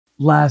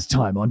Last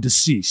time on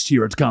DCeased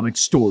here at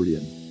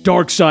Comicstorian,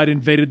 Darkseid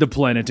invaded the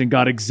planet and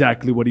got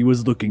exactly what he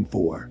was looking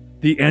for.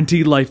 The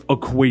anti-life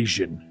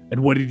equation.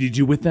 And what did he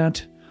do with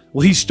that?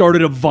 Well, he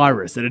started a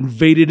virus that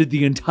invaded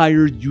the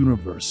entire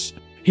universe.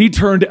 He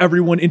turned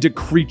everyone into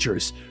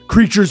creatures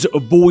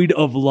void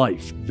of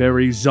life,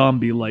 very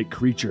zombie-like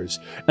creatures,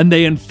 and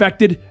they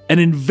infected and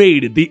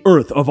invaded the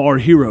Earth of our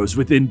heroes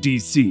within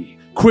DC.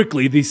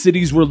 Quickly, the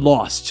cities were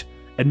lost,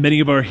 and many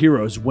of our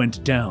heroes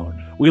went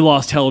down. We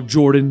lost Hal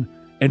Jordan,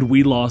 and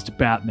we lost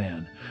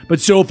Batman. But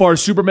so far,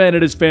 Superman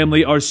and his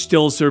family are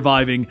still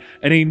surviving,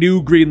 and a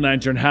new Green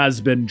Lantern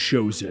has been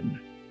chosen.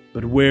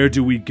 But where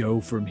do we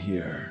go from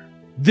here?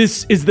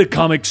 This is the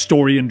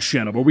Comicstorian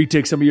channel, where we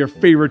take some of your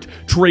favorite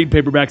trade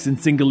paperbacks and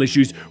single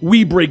issues,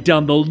 we break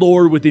down the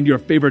lore within your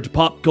favorite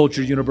pop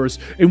culture universe,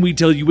 and we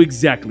tell you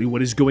exactly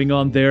what is going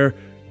on there,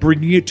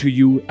 bringing it to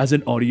you as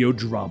an audio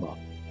drama.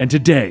 And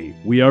today,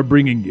 we are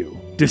bringing you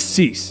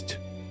DCeased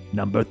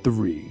number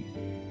 3.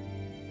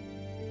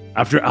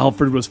 After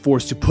Alfred was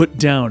forced to put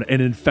down an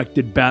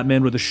infected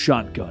Batman with a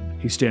shotgun,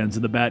 he stands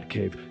in the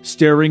Batcave,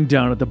 staring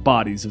down at the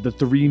bodies of the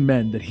 3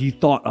 men that he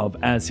thought of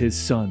as his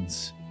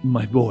sons.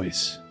 "My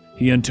boys,"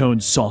 he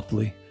intones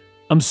softly.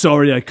 "I'm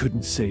sorry I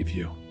couldn't save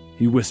you,"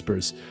 he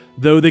whispers,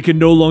 though they can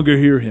no longer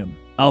hear him.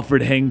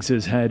 Alfred hangs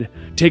his head,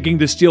 taking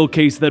the steel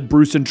case that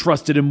Bruce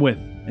entrusted him with,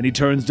 and he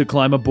turns to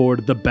climb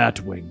aboard the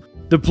Batwing.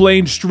 The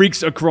plane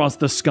streaks across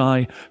the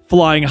sky,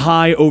 flying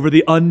high over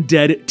the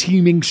undead,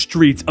 teeming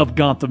streets of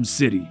Gotham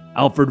City.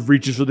 Alfred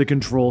reaches for the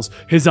controls,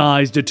 his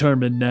eyes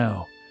determined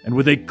now. And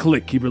with a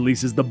click, he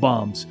releases the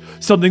bombs,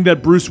 something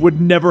that Bruce would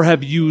never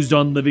have used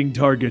on living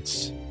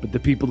targets. But the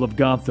people of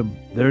Gotham,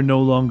 they're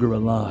no longer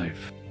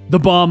alive. The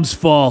bombs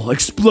fall,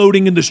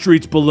 exploding in the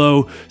streets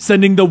below,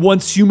 sending the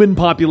once human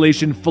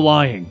population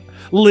flying,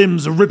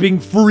 limbs ripping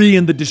free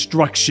in the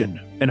destruction.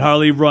 And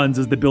Harley runs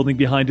as the building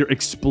behind her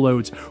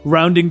explodes,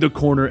 rounding the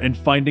corner and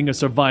finding a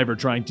survivor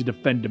trying to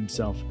defend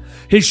himself.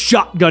 His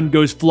shotgun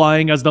goes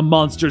flying as the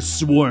monsters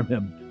swarm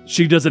him.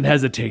 She doesn't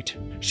hesitate.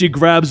 She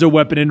grabs a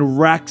weapon and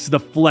racks the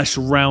flesh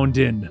round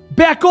in.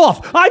 "Back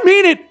off! I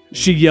mean it!"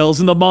 she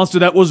yells, and the monster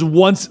that was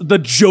once the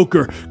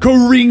Joker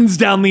careens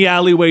down the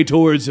alleyway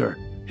towards her,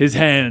 his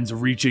hands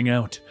reaching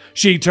out.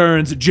 She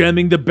turns,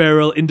 jamming the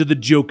barrel into the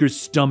Joker's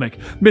stomach.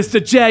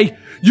 "Mr. J,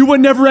 you were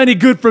never any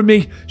good for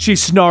me," she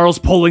snarls,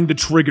 pulling the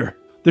trigger.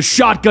 The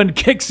shotgun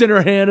kicks in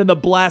her hand and the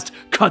blast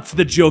cuts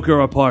the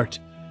Joker apart,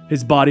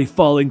 his body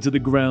falling to the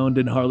ground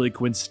and Harley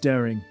Quinn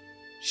staring,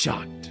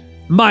 shocked.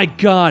 "My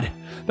God,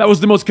 that was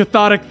the most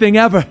cathartic thing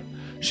ever,"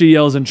 she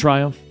yells in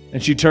triumph,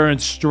 and she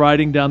turns,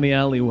 striding down the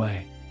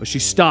alleyway. But she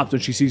stops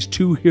when she sees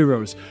 2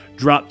 heroes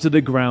drop to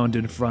the ground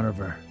in front of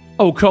her.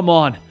 "Oh, come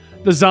on,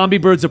 the zombie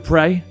birds of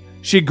prey?"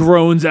 She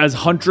groans as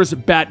Huntress,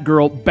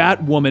 Batgirl,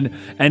 Batwoman,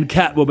 and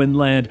Catwoman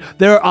land,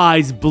 their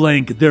eyes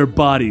blank, their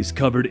bodies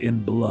covered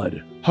in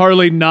blood.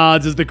 Harley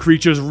nods as the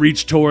creatures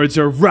reach towards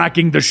her,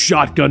 racking the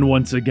shotgun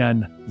once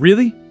again.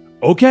 "Really?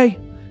 Okay,"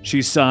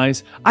 she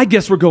sighs. "I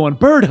guess we're going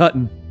bird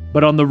hunting."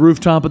 But on the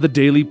rooftop of the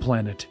Daily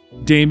Planet,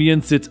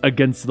 Damian sits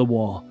against the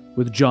wall,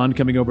 with John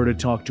coming over to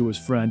talk to his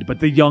friend, but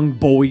the young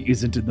boy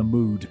isn't in the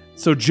mood.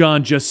 So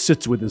John just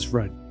sits with his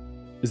friend.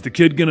 "Is the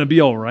kid gonna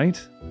be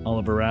alright?"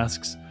 Oliver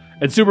asks.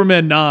 And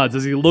Superman nods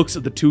as he looks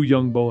at the 2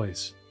 young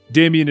boys.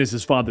 Damian is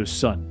his father's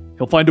son.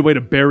 He'll find a way to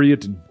bury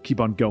it and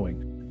keep on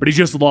going. But he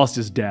just lost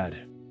his dad.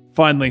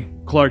 Finally,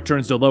 Clark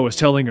turns to Lois,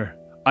 telling her,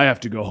 "I have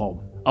to go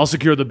home. I'll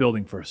secure the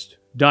building first."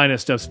 Dinah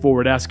steps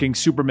forward, asking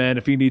Superman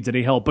if he needs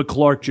any help, but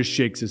Clark just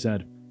shakes his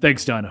head.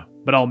 "Thanks, Dinah,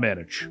 but I'll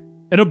manage."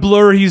 In a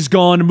blur, he's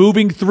gone,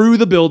 moving through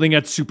the building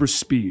at super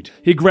speed.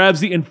 He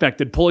grabs the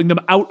infected, pulling them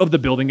out of the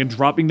building and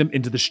dropping them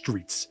into the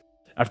streets.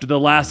 After the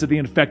last of the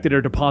infected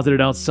are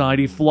deposited outside,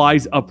 he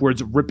flies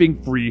upwards,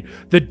 ripping free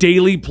the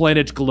Daily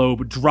Planet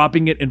globe,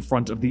 dropping it in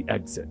front of the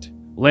exit.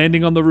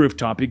 Landing on the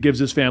rooftop, he gives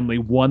his family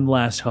one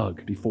last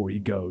hug before he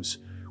goes,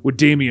 with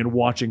Damian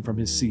watching from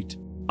his seat.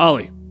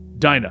 "Ollie,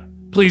 Dinah,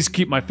 please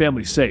keep my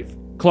family safe,"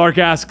 Clark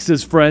asks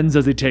his friends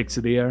as he takes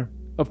to the air.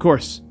 "Of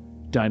course,"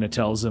 Dinah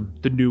tells him,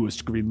 the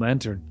newest Green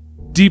Lantern.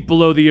 Deep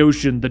below the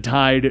ocean, the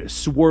tide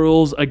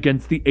swirls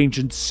against the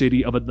ancient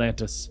city of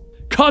Atlantis.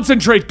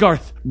 "Concentrate,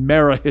 Garth,"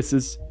 Mara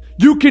hisses.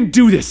 "You can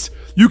do this.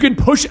 You can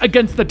push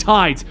against the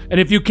tides, and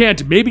if you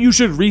can't, maybe you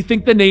should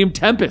rethink the name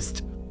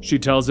Tempest," she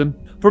tells him.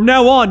 "From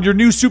now on, your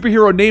new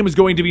superhero name is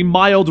going to be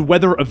Mild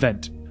Weather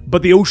Event."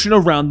 But the ocean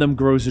around them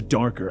grows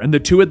darker, and the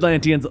 2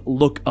 Atlanteans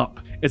look up.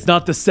 It's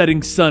not the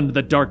setting sun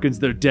that darkens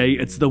their day,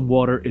 it's the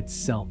water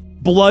itself.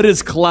 Blood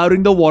is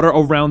clouding the water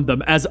around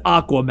them as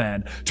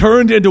Aquaman,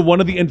 turned into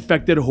one of the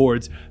infected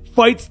hordes,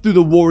 fights through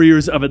the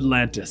warriors of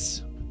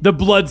Atlantis. The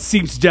blood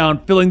seeps down,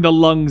 filling the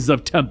lungs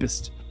of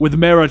Tempest, with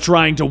Mara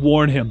trying to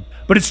warn him.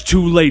 But it's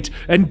too late,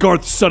 and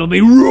Garth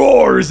suddenly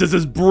roars as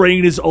his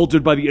brain is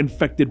altered by the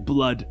infected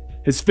blood.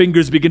 His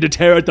fingers begin to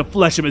tear at the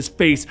flesh of his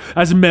face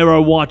as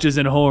Mara watches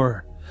in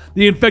horror.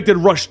 The infected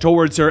rush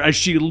towards her as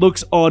she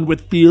looks on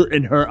with fear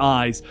in her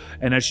eyes,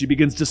 and as she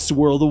begins to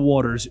swirl the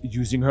waters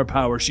using her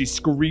power, she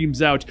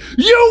screams out,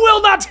 "You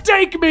will not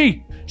take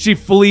me!" She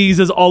flees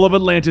as all of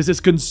Atlantis is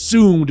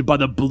consumed by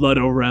the blood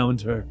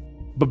around her.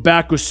 But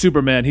back with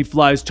Superman, he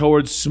flies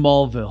towards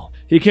Smallville.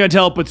 He can't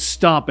help but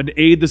stop and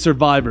aid the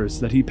survivors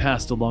that he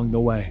passed along the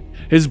way.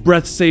 His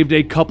breath saved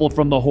a couple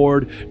from the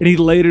horde, and he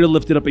later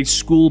lifted up a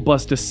school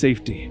bus to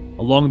safety.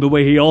 Along the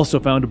way, he also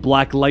found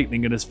Black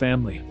Lightning and his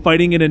family,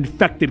 fighting an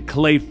infected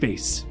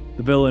Clayface.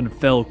 The villain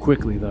fell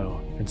quickly,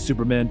 though, and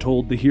Superman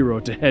told the hero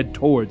to head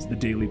towards the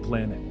Daily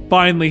Planet.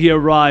 Finally, he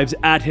arrives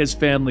at his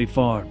family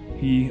farm.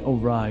 He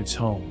arrives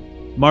home.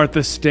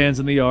 Martha stands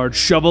in the yard,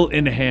 shovel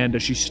in hand,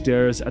 as she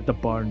stares at the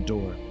barn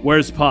door.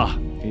 "Where's Pa?"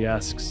 he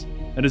asks,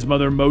 and his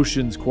mother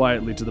motions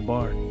quietly to the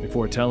barn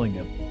before telling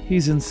him,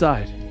 "He's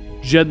inside."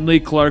 Gently,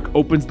 Clark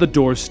opens the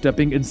door,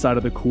 stepping inside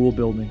of the cool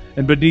building,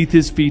 and beneath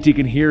his feet he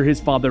can hear his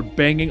father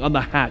banging on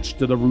the hatch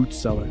to the root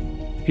cellar.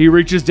 He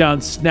reaches down,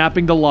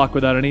 snapping the lock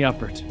without any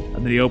effort,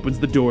 and then he opens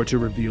the door to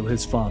reveal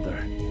his father,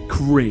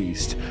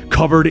 crazed,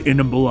 covered in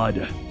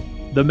blood.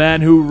 The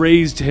man who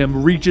raised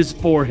him reaches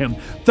for him,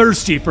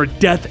 thirsty for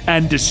death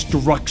and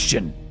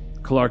destruction.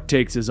 Clark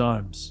takes his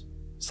arms,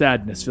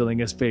 sadness filling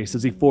his face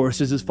as he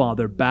forces his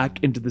father back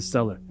into the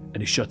cellar,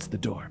 and he shuts the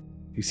door.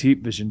 His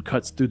heat vision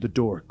cuts through the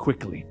door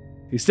quickly.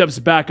 He steps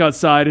back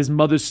outside, his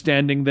mother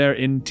standing there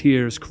in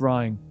tears,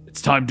 crying.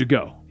 "It's time to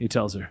go," he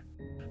tells her.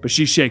 But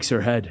she shakes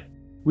her head.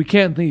 "We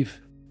can't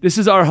leave. This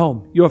is our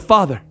home, your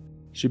father."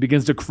 She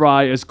begins to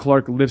cry as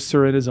Clark lifts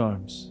her in his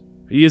arms.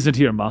 "He isn't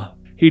here, Ma,"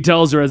 he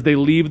tells her as they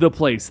leave the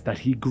place that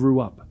he grew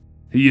up.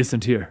 "He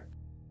isn't here."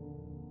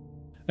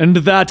 And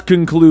that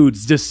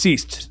concludes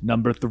DCeased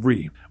number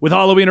 3. With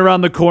Halloween around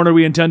the corner,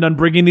 we intend on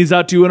bringing these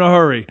out to you in a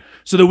hurry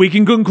so that we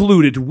can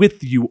conclude it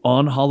with you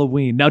on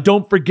Halloween. Now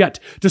don't forget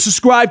to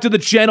subscribe to the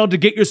channel to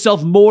get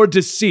yourself more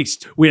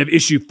DCeased. We have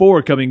issue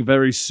 4 coming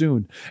very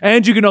soon.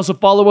 And you can also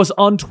follow us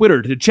on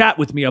Twitter to chat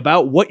with me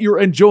about what you're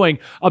enjoying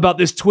about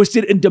this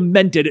twisted and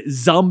demented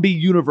zombie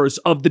universe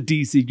of the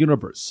DC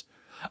Universe.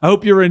 I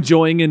hope you're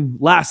enjoying, and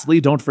lastly,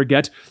 don't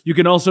forget, you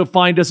can also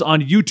find us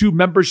on YouTube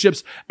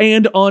memberships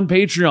and on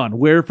Patreon,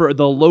 where for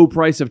the low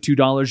price of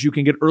 $2, you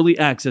can get early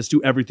access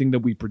to everything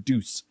that we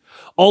produce.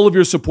 All of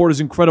your support is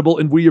incredible,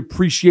 and we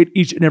appreciate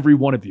each and every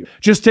one of you.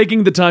 Just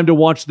taking the time to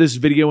watch this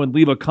video and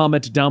leave a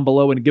comment down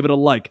below and give it a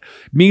like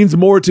means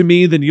more to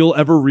me than you'll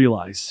ever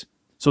realize.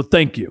 So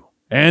thank you.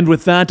 And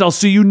with that, I'll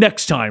see you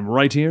next time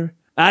right here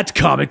at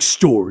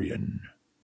Comicstorian.